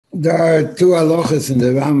There are two halachas in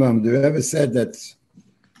the Rambam. The Rebbe said that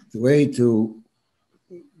the way to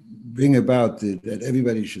bring about that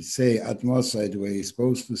everybody should say Atmosai the way he's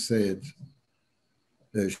supposed to say it,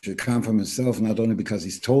 that it should come from himself, not only because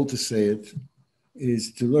he's told to say it,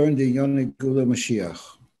 is to learn the Yonah Gula Mashiach.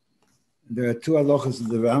 There are two halachas in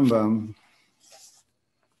the Rambam.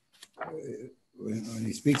 When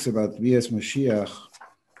he speaks about Bias Mashiach,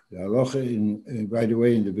 the halacha, by the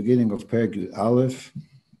way, in the beginning of Perek Aleph,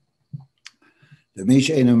 that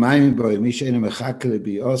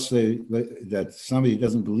somebody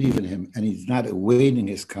doesn't believe in him and he's not awaiting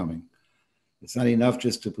his coming. It's not enough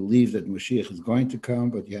just to believe that Mashiach is going to come,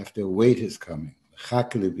 but you have to await his coming.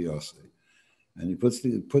 And he puts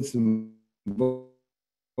them both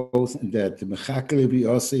that the Mechakele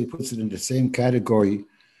B'Yosei, he puts it in the same category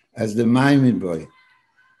as the Maimin boy.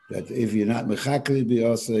 That if you're not Mechakele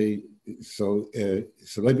B'Yosei, so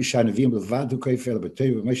let me shine a vim levad u'koifer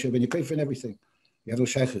b'teiv Moshe ben Yikoifer and everything. You have no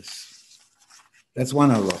sheiches. That's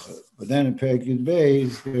one halacha. But then in Perek Yud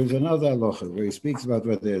Beis, there's another halacha where he speaks about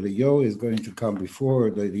whether the Eliyahu is going to come before,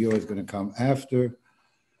 or the Eliyahu is going to come after.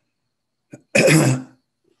 And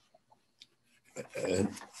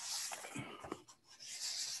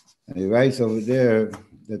he writes over there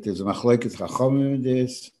that there's a machlokes chachamim in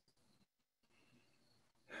this,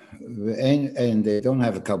 and they don't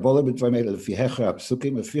have a kabbalah b'dvarim elu lefi hecher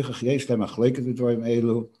hapsukim, lefichach yesh lehem machlokes b'dvarim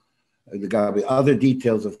elu. There got to be other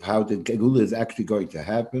details of how the Gegula is actually going to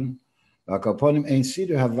happen. The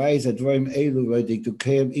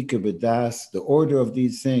order of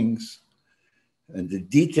these things and the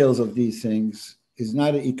details of these things is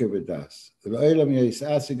not an Iker B'das.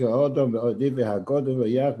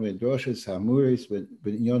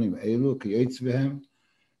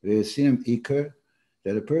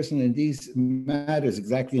 That a person in these matters,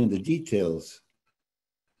 exactly in the details,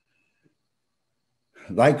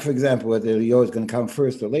 like, for example, whether Eliyahu is going to come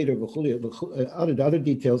first or later, other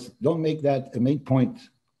details, don't make that a main point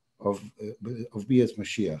of Bias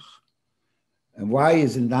Mashiach. And why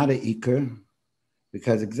is it not an Iker?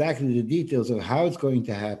 Because exactly the details of how it's going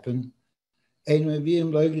to happen, because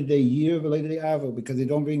they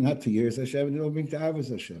don't bring not to years Hashem, they don't bring to Avos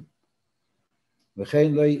Hashem.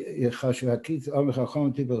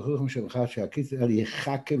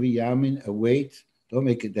 Await, don't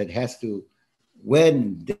make it that has to,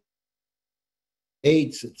 when,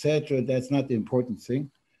 dates, etc., that's not the important thing.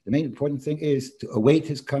 The main important thing is to await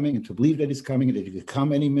his coming and to believe that he's coming and that he could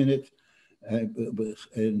come any minute. And the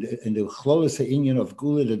chlolos ha'inyan of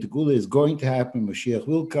Gula, that the Gula is going to happen, Mashiach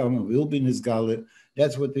will come and will be in his Gala.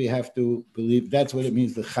 That's what we have to believe. That's what it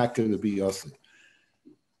means, the Chaker B'Yosei.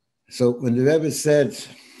 So when the Rebbe said,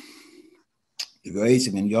 the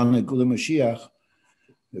Reising and Yonah Gula Mashiach,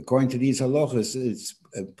 according to these halachas, it's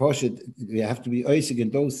poshet. We have to be oisig in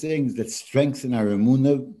those things that strengthen our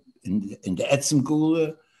emunah in the etzem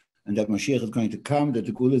gula, and that Mashiach is going to come, that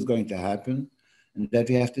the gula is going to happen, and that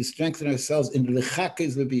we have to strengthen ourselves in the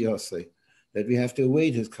lechakes lebiyosei, that we have to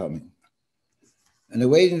await his coming. And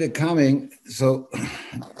awaiting the coming, so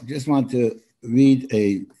I just want to read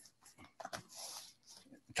a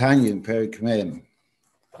Tanya in Perek Mem.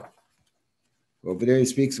 Over there he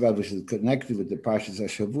speaks about, which is connected with the Parshas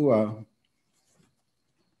HaShavua,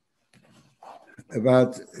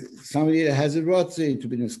 about somebody that has a rotzi to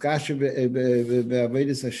be niskasher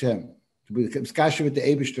be'avodas Hashem, to be niskasher with the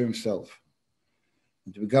Eibishter himself,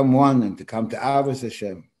 and to become one and to come to Avos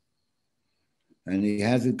Hashem. And he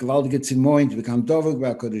has a gewaltige tzimoin to become dovek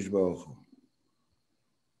b'HaKadosh Baruch Hu.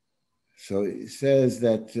 So he says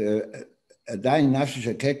that עדיין נפש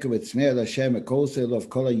שקקה וצמא אל השם, הכל סלוב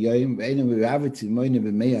כל היום, ואינו מרב צימוינו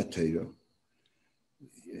במי התורה.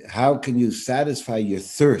 How can you satisfy your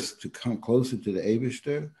thirst to come closer to the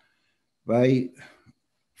Eibishter?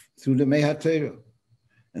 Through the Mei HaTorah.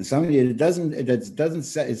 And somebody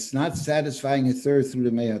it's not satisfying your thirst through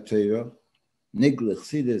the Mei HaTorah. Niglich,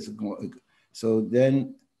 see this. So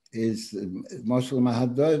then is Moshel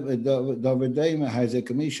Mahadov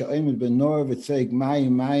Hazekamisha Oimid Benor V'Tzeig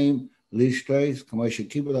Mayim it's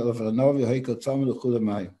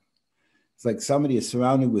like somebody is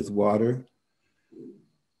surrounded with water.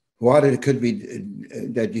 Water that could be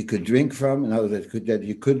that you could drink from, and that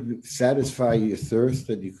you could satisfy your thirst,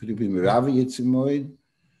 that you could be miravi yitzimoid,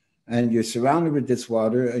 and you're surrounded with this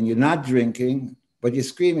water, and you're not drinking, but you're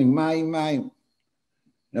screaming, "Mayim, mayim."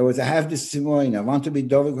 In other words, I have this tzimoid. I want to be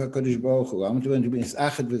dovek HaKadosh Baruch Hu. I want to be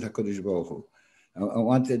nisachet with HaKadosh Baruch Hu. I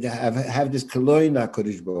want to have this koloin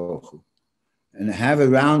HaKadosh Baruch Hu, and have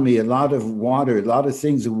around me a lot of water, a lot of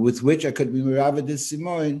things with which I could be meravid this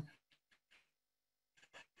simoin.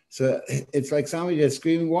 So it's like somebody that's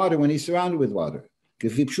screaming water when he's surrounded with water.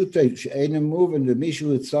 כפי פשוטו, שאין מובן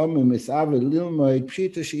ומישהו עצמו מסעב ללמוד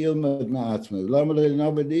פשיטה שילמד מעצמו. למה לא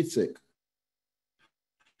ללמוד יצחק?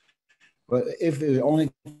 But if we're only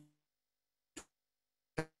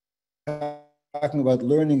talking about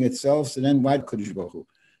learning itself, so then why Kodesh Baruch Hu?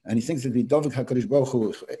 And he thinks that the Dovik HaKadosh Baruch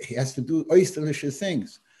Hu, he has to do oysterlish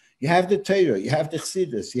things. You have the Torah, you have the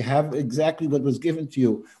Chassidus, you have exactly what was given to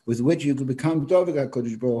you, with which you could become Dovik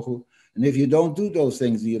HaKadosh Baruch Hu. And if you don't do those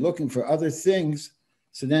things, you're looking for other things,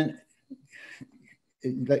 so then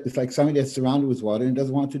it's like somebody that's surrounded with water and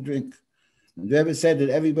doesn't want to drink. And the Rebbe said that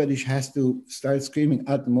everybody has to start screaming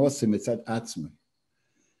at mosim, it's at atzma.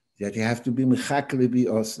 That you have to be mechakle bi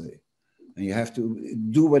osei. And you have to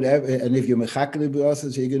do whatever, and if you're mechakle bi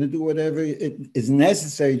osei, so you're going to do whatever it is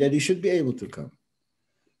necessary that you should be able to come.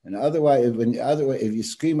 And otherwise, if you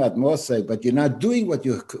scream at mosei, but you're not doing what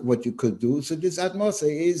you could do, so this at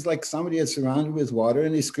mosei is like somebody that's surrounded with water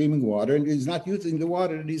and he's screaming water and he's not using the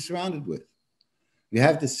water that he's surrounded with. We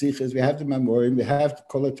have the sichas, we have the memorim, we have the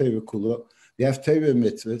kol Torah kula, we have Torah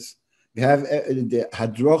mitzvahs, we have the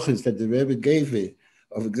hadrochas that the Rebbe gave it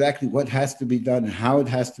of exactly what has to be done and how it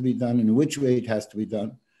has to be done and which way it has to be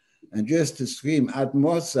done. And just to scream at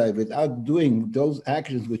mosai without doing those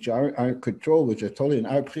actions which are our control, which are totally in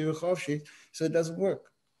our b'chira chofshi, so it doesn't work.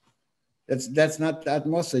 That's not at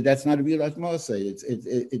mosai. That's not real at mosai.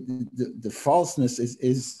 The falseness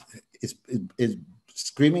is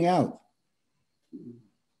screaming out.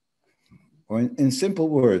 Or in simple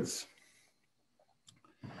words,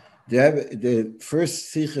 the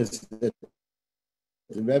first sichas that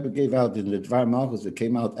the Rebbe gave out in the Dvar Malchus that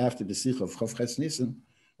came out after the sicha of Schochet Nissen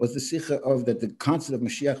was the sicha of that the concept of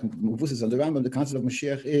Mashiach, Muvusas on the Rambam, the concept of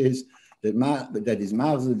Mashiach is that his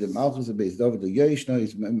Malchus, the Malchus of Beis David, the Yoshna,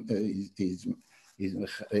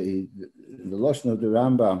 the Lashon of the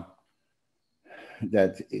Rambam,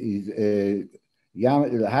 that is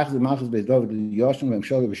Hach the Malchus Beis David, the Yoshna,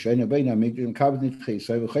 V'Mshol V'Sheina Beina Migdal and Kabbalah Nitchei,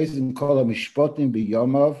 so V'Chayzim Kol HaMishpotim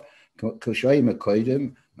B'Yomav Koshoyim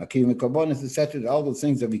HaKoydim Makim HaKarbonis, etc. All those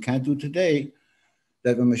things that we can't do today,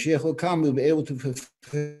 that when Mashiach will come, we'll be able to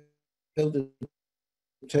fulfill the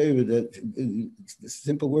Torah. The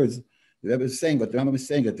simple words the Rebbe is saying, but the Rambam is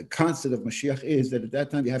saying that the concept of Mashiach is that at that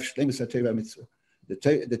time you have Shleimus HaTorah Mitzvah. The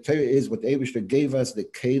Torah is what the Eibishter gave us, the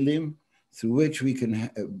kelim, through which we can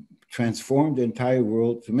transform the entire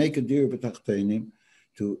world, to make a dir b'tachtenim,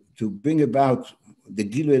 to bring about the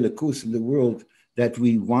Gilui Elokus in the world that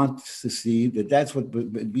we want to see, that's what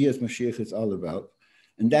Bias Mashiach is all about.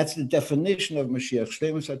 And that's the definition of Mashiach,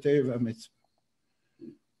 Shleimus HaTorah V'Mitzvah.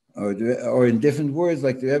 Or in different words,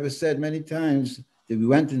 like the Rebbe said many times, that we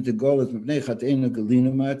went into Golus,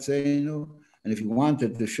 and if you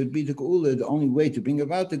wanted, there should be the Geula. The only way to bring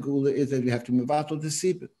about the Geula is that you have to mevatel the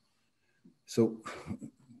Sibah. So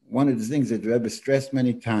one of the things that the Rebbe stressed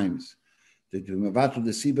many times, that the mevatel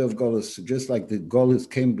the Sibah of Golus, just like the Golus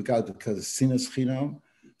came about because of Sinas Chinam,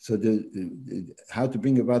 so how to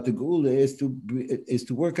bring about the Geula is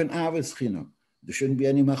to work on Avos Chinam. There shouldn't be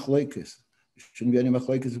any machloikas. There shouldn't be any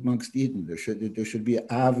machloikas amongst Yidden. There should be an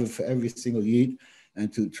Ava for every single Yid,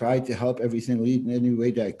 and to try to help every single Yid in any way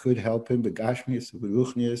that I could help him, begashmias,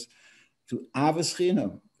 beruchnias, to Avos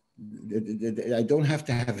Chinam. I don't have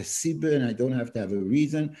to have a sibah and I don't have to have a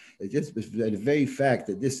reason. It's just the very fact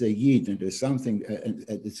that this is a yid and there's something,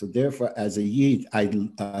 so therefore as a yid, I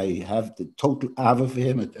have the total ava for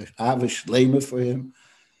him, ava shlema for him,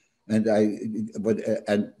 and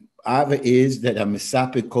ava is that I'm a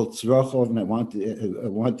sapik called tzrochov, and I want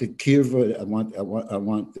to kirva, I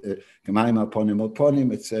want gemaim upon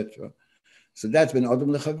him, etc. So that's been adam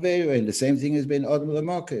lechaveira, and the same thing has been adam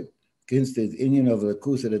lemakeh. Against the Indian of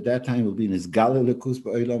Lakus at that time will be in his Gala Lakus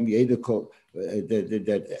Ba'olam Yedekol,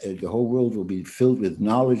 that the whole world will be filled with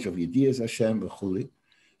knowledge of Yediyas Hashem B'chuli.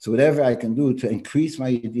 So whatever I can do to increase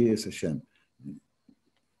my Yediyas Hashem,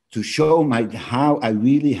 to show how I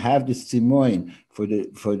really have this simoin for the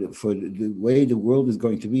way the world is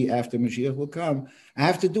going to be after Mashiach will come, I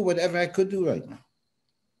have to do whatever I could do right now,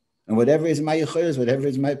 and whatever is my yichayos, whatever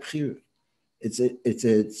is my b'chira. It's a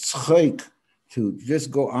tzchoik to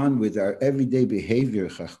just go on with our everyday behavior,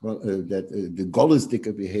 the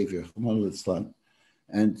golistic behavior,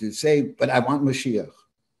 and to say, but I want Mashiach.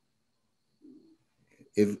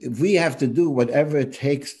 If we have to do whatever it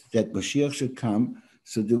takes that Mashiach should come,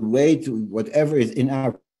 so the way to whatever is in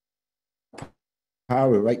our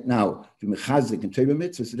power right now, to mechazik and Torah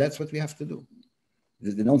mitzvah, so that's what we have to do.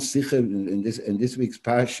 There's no sicha in this week's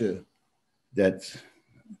parsha that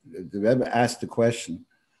the Rebbe asked the question,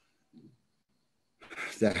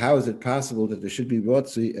 that how is it possible that there should be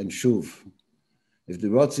Rotzi and Shuv? If the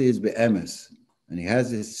Rotzi is be'emes, And he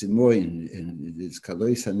has this simoin in this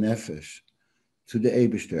kalois hanefesh to the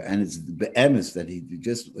Eibishter, and it's the be'emes that he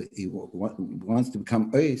wants to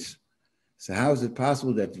become ois. So how is it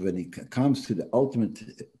possible that when he comes to the ultimate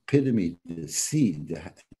epitome, the seed,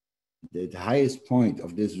 the highest point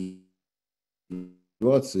of this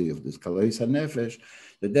rotzi, of this kalois hanefesh,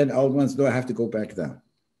 that then all ones don't have to go back down?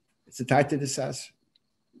 It's a tight to the sas.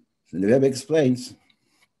 So the Rebbe explains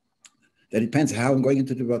that it depends how I'm going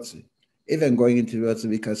into the rotzi. If I'm going into the rotzi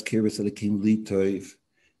because kiris elikim li toiv,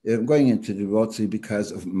 if I'm going into the rotzi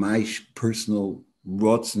because of my personal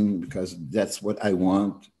rotzen, because that's what I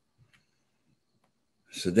want,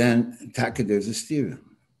 so then taka there's a steer.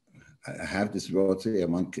 I have this rotzi. I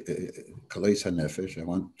want kalois hanefesh. I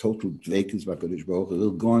want total dveikus b'Hakadosh Baruch Hu.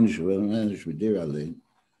 Will garnish, will manage with dear alein.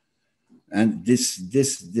 And this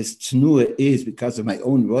tnua is because of my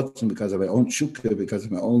own rotzen, because of my own shukah, because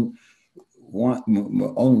of my own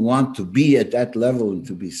want to be at that level and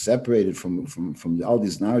to be separated from all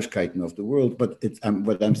these narishkeiten of the world. But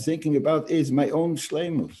what I'm thinking about is my own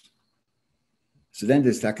shleimus. So then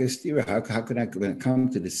there's takastira. How can I, when I come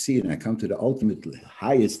to the seed and I come to the ultimate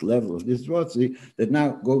highest level of this rotzi, that now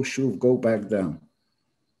go back down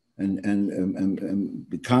and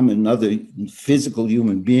become another physical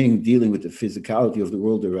human being dealing with the physicality of the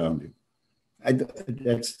world around you?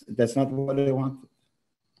 That's not what I want.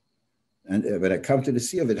 And when I come to the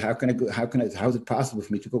sea of it, how is it possible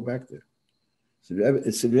for me to go back there? So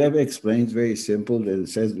the Rebbe explains very simple that it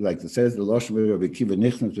says, the Lashon Rabbi Kiva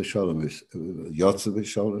Nichnas v'Shalom is Yotze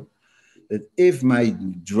v'Shalom, that if my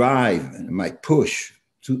drive and my push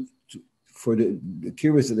for the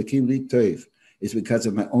kibbutz of the Kibli Toiv is because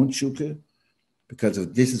of my own shukah, because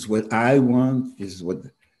of this is what I want,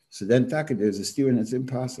 so then there's a steer and it's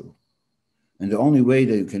impossible. And the only way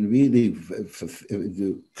that you can really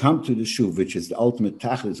come to the shuv, which is the ultimate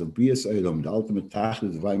tachlis of Brias Olam, the ultimate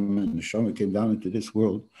tachlis of why man Neshama came down into this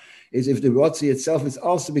world, is if the rotzi itself is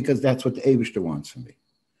also because that's what the Eibishter wants from me.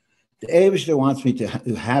 The Eibishter wants me to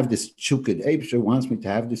have this chukah. The Eibishter wants me to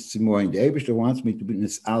have this tzimoin. The Eibishter wants me to be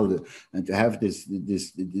this alda and to have this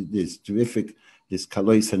terrific, this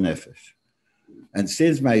kalois hanefesh. And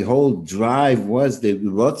since my whole drive was the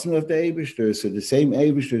rotzen of the Eibishter, so the same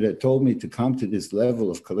Eibishter that told me to come to this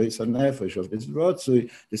level of kalois hanefesh, of this rotzi,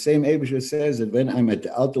 the same Eibishter says that when I'm at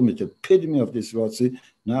the ultimate epitome of this rotzi,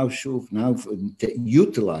 now to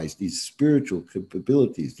utilize these spiritual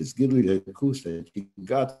capabilities, this gilui hakus that he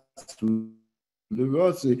got through the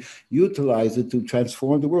rotzi, utilize it to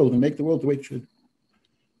transform the world and make the world the way it should.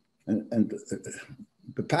 And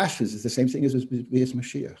the pashtus is the same thing as Bias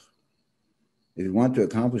Mashiach. If you want to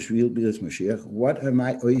accomplish real Bias Mashiach, what am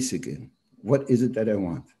I oisik in? What is it that I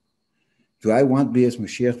want? Do I want Bias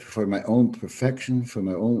Mashiach for my own perfection, for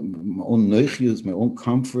my own noichius, my own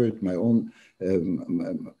comfort, my own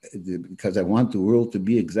because I want the world to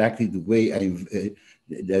be exactly the way that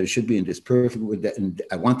it should be in this perfect world, and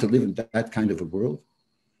I want to live in that kind of a world?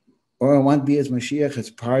 Or I want Bias Mashiach as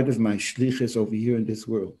part of my shlichus over here in this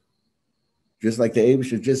world. Just like the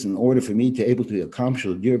Eibishter, just in order for me to able to accomplish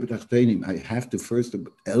the b'tachtenim, I have to first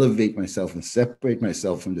elevate myself and separate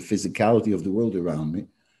myself from the physicality of the world around me.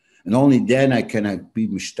 And only then can I be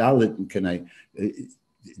mishtalit and can I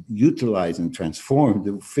utilize and transform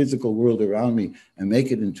the physical world around me and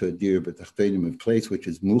make it into a dir b'tachtenim, a place which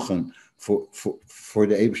is muchan for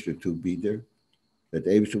the Eibishter to be there, that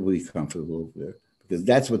the Eibishter will be comfortable over there, because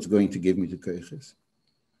that's what's going to give me the koiches.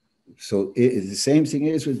 So the same thing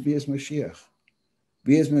is with Bias Mashiach.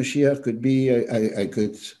 Bias Mashiach could be,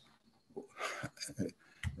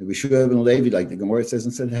 Yeshua ben Levi, like the Gemara says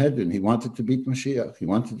in Sanhedrin, he wanted to beat Mashiach. He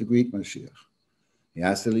wanted to greet Mashiach. He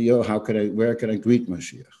asked Eliyahu, where can I greet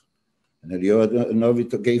Mashiach? And Eliyahu Novi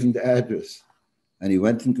gave him the address. And he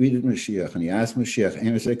went and greeted Mashiach. And he asked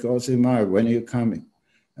Mashiach, when are you coming?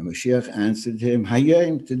 And Mashiach answered him,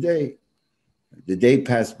 Hayim, today. The day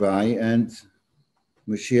passed by and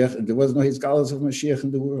Mashiach, there was no Hizgalos of Mashiach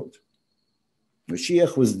in the world.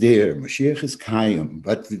 Mashiach was there. Mashiach is Kayim.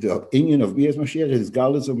 But the opinion of Bias Mashiach is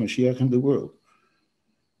Hizgalos of Mashiach in the world.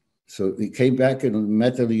 So he came back and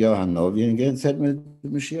met Eliyahu Hanovi and again said,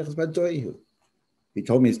 Mashiach is Badoihu. He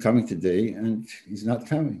told me he's coming today and he's not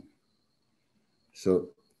coming. So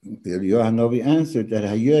Eliyahu Hanovi answered that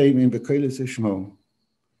Hayim in Bekoilis Ishmo.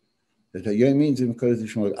 That Hayom means in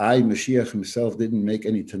Mashiach himself didn't make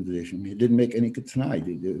any transition. He didn't make any ketnai.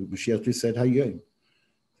 The Mashiach just said Hayom.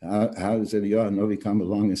 How does Eliyahu Novi come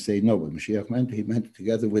along and say no? But Mashiach meant it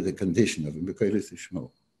together with a condition of Bekoilis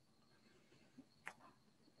Ishmo.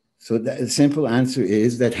 So the simple answer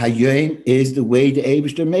is that Hayom is the way the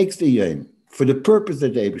Eibishter makes the Yom, for the purpose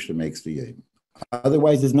that the Eibishter makes the Yom.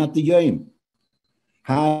 Otherwise, it's not the Yom.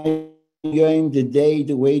 The day,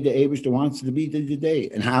 the way the Eibishter wants it to be, the day.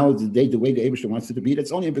 And how is the day, the way the Eibishter wants it to be?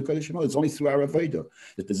 That's only because it's only through our avodah.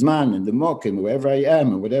 That the Zman and the Mokim, wherever I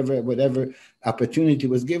am, and whatever opportunity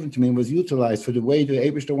was given to me was utilized for the way the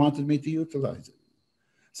Eibishter wanted me to utilize it.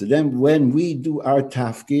 So then when we do our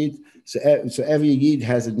tafkid, so every Yid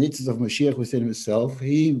has a nitzvah of Mashiach within himself.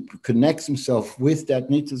 He connects himself with that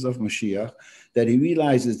nitzvah of Mashiach, that he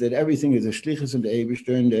realizes that everything is a shlichus of the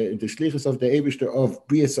Eibishter, and the shlichus of the Eibishter of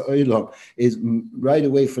Brias Ha'olam is right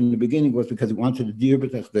away from the beginning was because he wanted a dir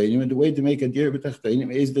b'tachtenim, and the way to make a dir b'tachtenim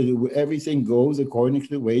is that everything goes according to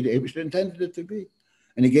the way the Eibishter intended it to be.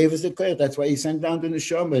 And he gave us the koyach. That's why he sent down the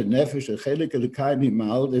neshama, nefesh, chelik, elikai,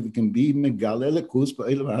 mimal, that we can be megal elikus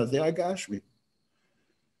ba'olam hazeh hagashmi.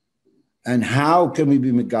 And how can we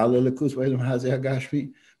be megal elikus ba'olam hazeh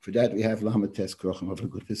hagashmi? For that we have lamates krochim of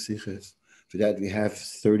Lagutas Sichos. For that we have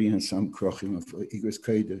 30 and some krochim of Igros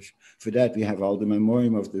Kodesh. For that we have all the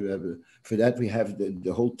memoriam of the Rebbe. For that we have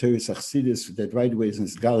the whole Teres Achsidus that right away is in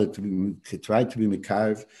Sgalit to try to be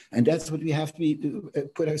mekarv. And that's what we have to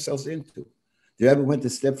put ourselves into. The Rebbe went a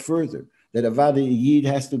step further, that Avada Yid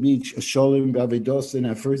has to be Sholem B'Avedos, and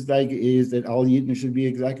our first daig is that all Yidden should be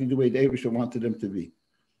exactly the way the Eibishter wanted them to be.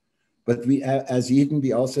 But we, as Yidden,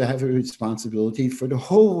 we also have a responsibility for the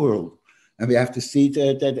whole world. And we have to see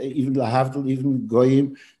that even Lahavdil, even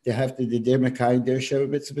Goyim, they have to, they're Mekai, they're Sheva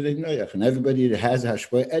Mitzvah Noyach. And everybody that has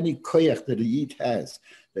Hashpah, any koyach that a Yid has,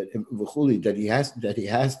 that he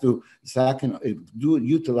has to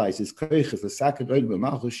utilize his koyach, the sakin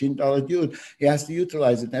he has to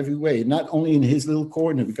utilize it in every way, not only in his little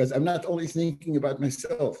corner, because I'm not only thinking about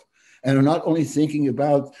myself, and I'm not only thinking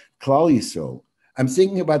about Klal Yisrael, I'm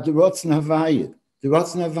thinking about the Rotzen Havayah. The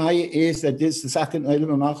Rotzen Havayah is that this is the sakin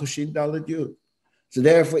oilam malchus shin daled yud. So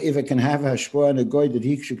therefore, if I can have a hashpah and a goy that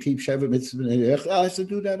he should keep Sheva Mitzvah, I have to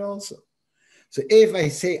do that also. So if I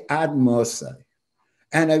say Ad Mosai,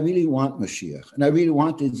 and I really want Mashiach, and I really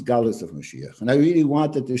want this galus of Mashiach, and I really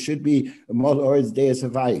want that there should be a Mol Oretz Deis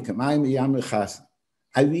Havayah, Kamayim Yam Lechasna.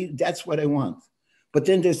 That's what I want. But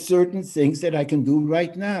then there's certain things that I can do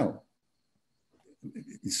right now.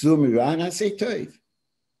 Sumiran, I say Toiv.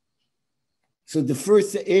 So the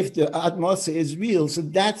first, if the atmosphere is real, so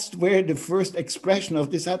that's where the first expression of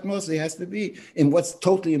this atmosphere has to be, in what's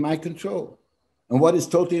totally in my control. And what is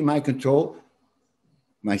totally in my control?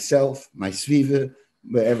 Myself, my sviva,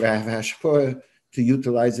 wherever I have hashpah, to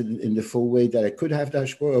utilize it in the full way that I could have the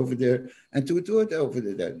hashpah over there, and to do it over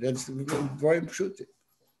there. That's very pshuti.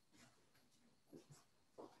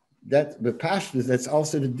 That the pashtus, that's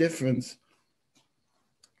also the difference.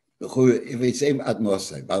 If we say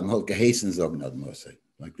atmosphere, warum geheißen sagen atmosphere,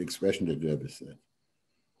 like the expression that the Rebbe said.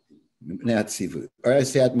 Or I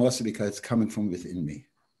say atmosphere because it's coming from within me.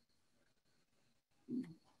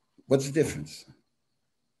 What's the difference?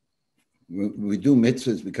 We do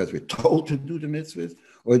mitzvahs because we're told to do the mitzvahs,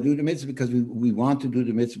 or do the mitzvahs because we want to do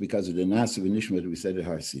the mitzvah because of the nasa v'nishma that we said at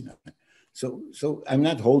Har Sinai. So I'm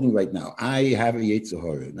not holding right now. I have a Yetzer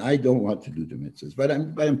Hara, and I don't want to do the mitzvahs, but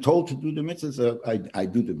I'm told to do the mitzvahs, so I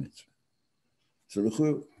do the mitzvah. So the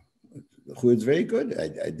Chu is very good.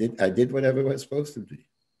 I did whatever I was supposed to do.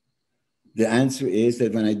 The answer is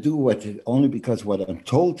that when I do only because what I'm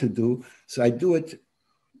told to do, so I do it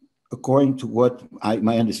according to what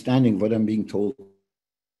my understanding of what I'm being told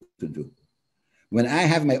to do. When I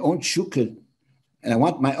have my own shukah, and I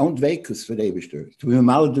want my own dveikus for the Eibishter, to be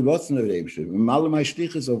mamal the rotzen of the Eibishter, mamal my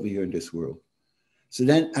shlichus over here in this world. So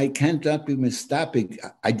then I can't be mistapik.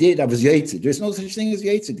 I was Yetzer. There's no such thing as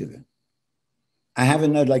Yetzer given. I have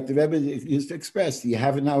another, like the Rebbe used to express, you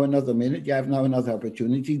have now another minute, you have now another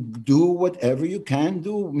opportunity, do whatever you can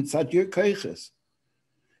do, mitzat your koiches.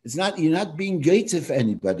 You're not being Yetzer for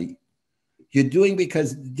anybody. You're doing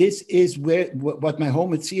because this is what my whole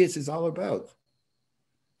Metzias is all about.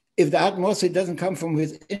 If the atmosphere doesn't come from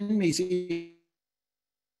within me, see,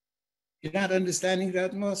 you're not understanding the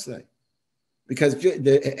atmosphere. Because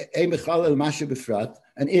the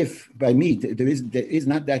and if by me there is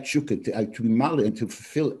not that shukah to be maleh and to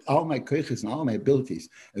fulfill all my koiches and all my abilities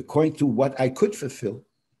according to what I could fulfill,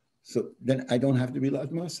 so then I don't have to be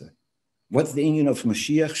atmosphere. What's the union of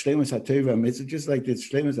Mashiach, Shleimus HaTorah Mitzvah? Just like there's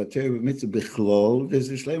Shleimus HaTorah Mitzvah Bichlol, there's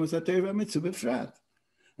the Shleimus HaTorah Mitzvah Befrat.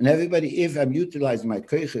 And everybody, if I'm utilizing my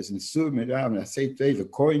koiches and sur miram and I say Tov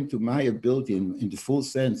according to my ability in the full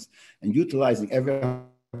sense, and utilizing every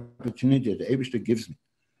opportunity that the Eibishter gives me,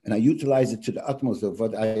 and I utilize it to the utmost of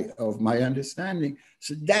my understanding,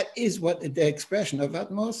 so that is what the expression of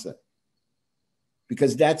atmosphere.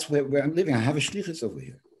 Because that's where I'm living. I have a shlichus over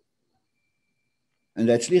here. And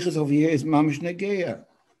that shlichus over here is mamish negeya.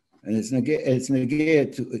 And it's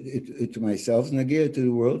negea to myself, it's negea to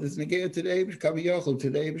the world, it's negea to the Eibush, Kavi Yochel, to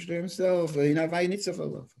the Eibush himself.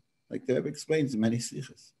 Like the Rebbe explains in many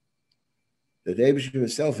sichas. That the Eibush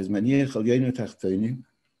himself is maniach al yenu tachtonim,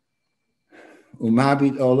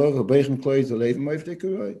 umabit olo, v'beichem kloy to leven moifte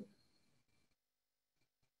kuroi.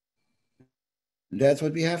 And that's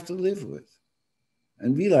what we have to live with.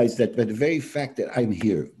 And realize that by the very fact that I'm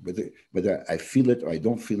here, whether I feel it or I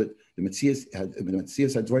don't feel it, the Metzias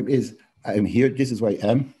Hadvarim is, I'm here, this is where I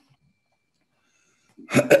am.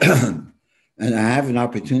 And I have an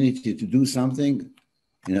opportunity to do something,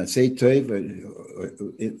 say Toiv or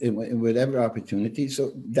in whatever opportunity.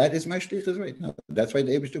 So that is my shlichus right now. That's why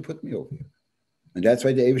the Eibishter put me over here. And that's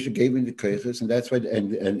why the Eibishter gave me the koiches, and that's why,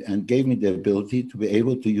 and gave me the ability to be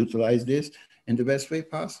able to utilize this in the best way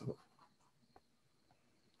possible.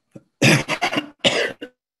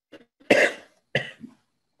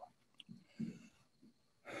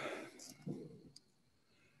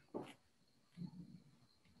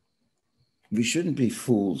 We shouldn't be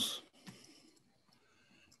fools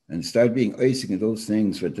and start being oising in those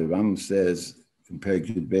things what the Ram says in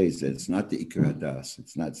Perikut Beis, that it's not the Ikar Hadas,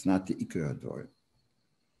 it's not the Ikar Hador.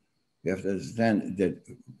 We have to understand that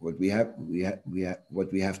what we have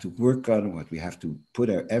to work on, what we have to put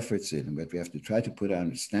our efforts in, and what we have to try to put our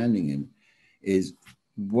understanding in, is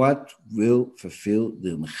what will fulfill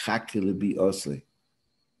the Mechake Lebi Osle.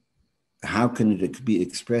 How can it be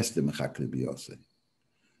expressed, the Mechake Lebi Osle?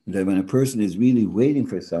 That when a person is really waiting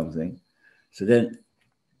for something, so then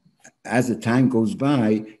as the time goes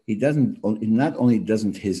by, not only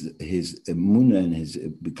doesn't his emunah and his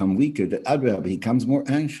become weaker, that Adrabah, he becomes more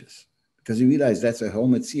anxious because he realizes that's a whole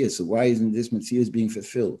Metzias. So why isn't this Metzias being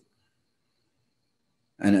fulfilled?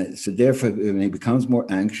 And so therefore, when he becomes more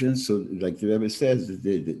anxious, so like the Rebbe says,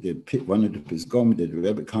 one of the Pisgom that the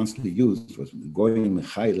Rebbe constantly used was going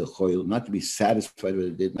not to be satisfied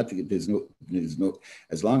with it. There's no,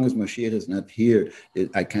 as long as Mashiach is not here,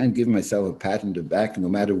 I can't give myself a pat on the back no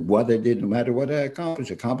matter what I did, no matter what I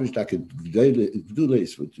accomplished. I could do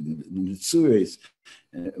this with Tzuris,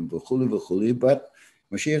 but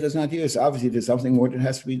Mashiach is not here, so obviously there's something more that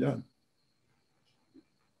has to be done.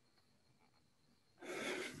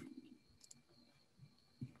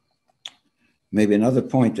 Maybe another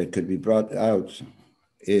point that could be brought out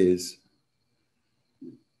is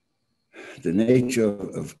the nature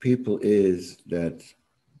of people is that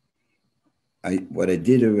what I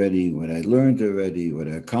did already, what I learned already, what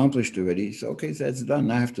I accomplished already, so okay, so that's done.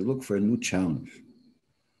 Now I have to look for a new challenge.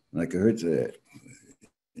 Like I heard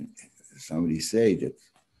somebody say that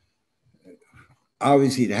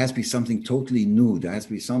obviously there has to be something totally new. There has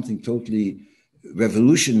to be something totally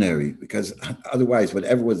revolutionary, because otherwise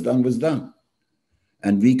whatever was done was done.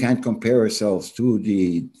 And we can't compare ourselves to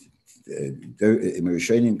the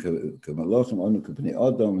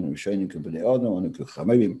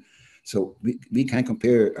so we can't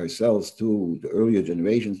compare ourselves to the earlier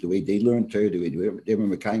generations, the way they learned Torah, the way they were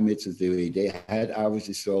Mekayim mitzvahs, the way they had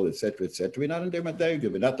obviously soul, etc., etc. We're not in their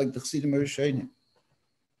Madarga, we're not like the Chassidim or Rishonim.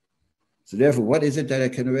 So therefore, what is it that I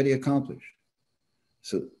can already accomplish?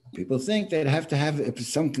 So people think they have to have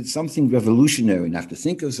something revolutionary, and have to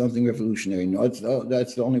think of something revolutionary. No,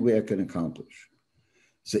 that's the only way I can accomplish.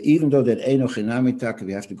 So even though that Einoch Inami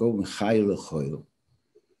we have to go Mechayil Lechoil,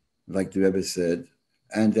 like the Rebbe said,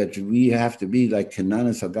 and that we have to be like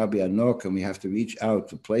Kenanis Hagabi Anok, and we have to reach out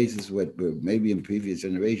to places where maybe in previous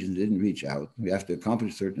generations didn't reach out. We have to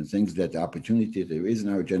accomplish certain things that the opportunity there is in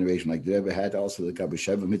our generation, like the Rebbe had also the Gabi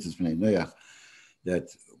Sheva Mitzvahs B'nai Noach, that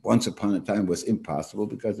once upon a time was impossible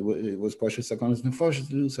because it was Pasha Sakonis Nefoshes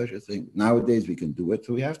to do such a thing. Nowadays we can do it,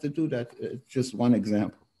 so we have to do that. It's just one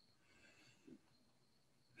example.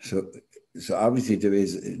 So obviously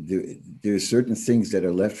there are certain things that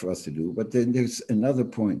are left for us to do, but then there's another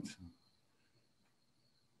point.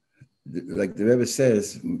 Like the Rebbe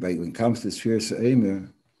says, when it comes to Sfir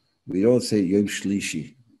Sa'emer, we don't say Yom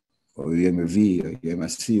Shlishi or Yom Revi or Yom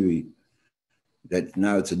Asiri, that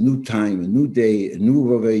now it's a new time, a new day, a new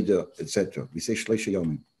Raveda, etc. We say Shleisha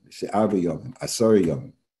Yomim, we say Arba Yomim, Asari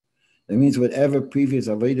Yomim. That means whatever previous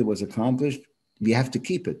Raveda was accomplished, we have to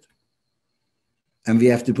keep it. And we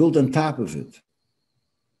have to build on top of it.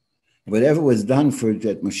 Whatever was done for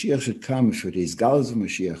that Mashiach should come, for the Izgalus of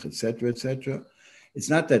Mashiach, etc., etc. It's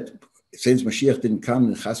not that since Mashiach didn't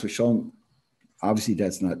come, the Chas v'Shalom, obviously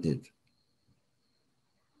that's not it.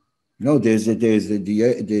 No, there's the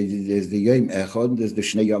Yom Echad, there's the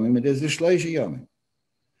Shnei Yomim, and there's the Shleisha Yomim.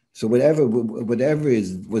 So whatever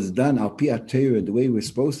was done al pi Torah, the way we're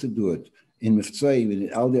supposed to do it, in Miftzai,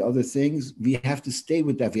 with all the other things, we have to stay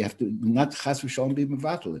with that. We have to not Chas v'Shalom be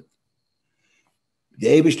mevatel it. The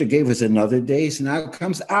Eibishter gave us another day, so now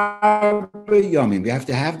comes our Yomim. We have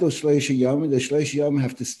to have those Shloisha Yomim. The Shloisha Yomim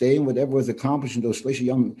have to stay, and whatever was accomplished in those Shloisha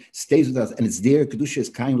Yomim stays with us, and it's there. Kedusha is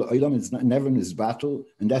Kaim L'Olam. It's not, never in this battle,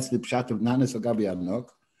 and that's the Pshat of Nanas Agabi Anok.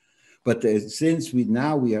 But since we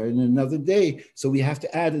are in another day, so we have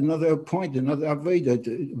to add another point, another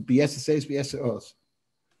Avodah. B'yesa says B'yesa Os.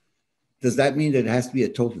 Does that mean that it has to be a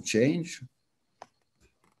total change?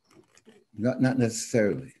 Not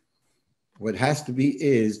necessarily. What has to be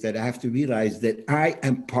is that I have to realize that I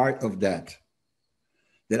am part of that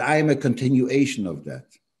I am a continuation of that.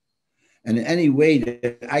 And in any way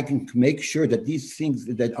that I can make sure that these things,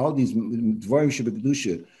 that all these Dvarim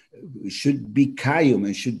Shebekdusha should be Kayum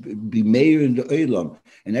and should be Meir in the Olam,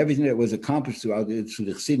 and everything that was accomplished throughout the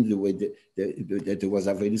Chassidus, the way that there was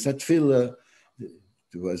Avodas Tefillah,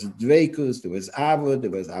 there was Dveikus, there was Avod,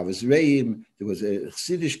 there was Avos Reim, there was a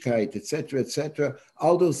Chassidishkeit, etc., etc.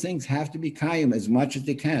 All those things have to be Kayim as much as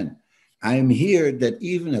they can. I am here that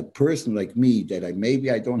even a person like me, that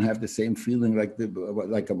maybe I don't have the same feeling like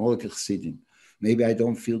a Molech Chassidim. Maybe I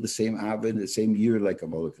don't feel the same Avod in the same year like a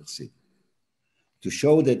Molech Chassidim. To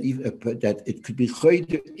show that that it could be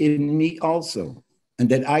Choyder in me also, and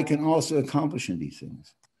that I can also accomplish in these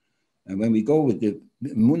things. And when we go with the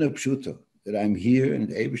Munah Pshuta, that I'm here and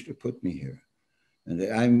the Eibishter put me here, and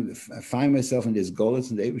that I find myself in this Golus,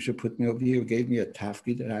 and the Eibishter put me over here, gave me a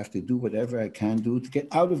tafki that I have to do whatever I can do to get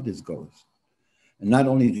out of this Golus. And not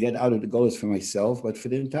only to get out of the Golus for myself, but for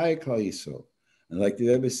the entire Klal Yisrael. And like the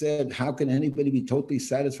Rebbe said, how can anybody be totally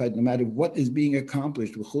satisfied no matter what is being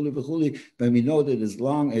accomplished? But we know that as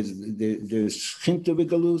long as there's Shchinta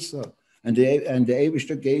v'Galusa, and the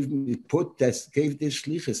Eibishter gave this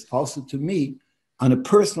shlichus also to me on a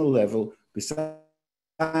personal level,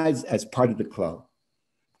 besides as part of the club,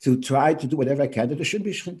 to try to do whatever I can that there should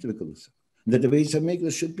be Shchinta v'Galusa, and that the Beis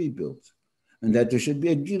HaMikdash should be built, and that there should be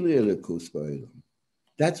a Gilui Elokus ba'olam.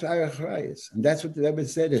 That's our achrayus, and that's what the Rebbe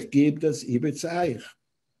said. Ich gebe das über Zeich.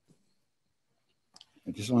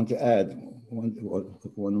 I just want to add one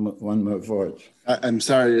more word. I'm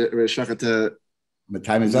sorry, Schochet. My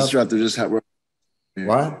time is up.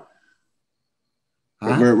 What?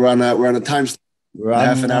 Huh? We're on a time.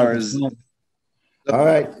 Half an hour is. All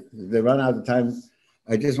right, they run out of time.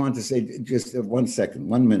 I just want to say just 1 second,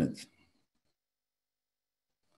 1 minute.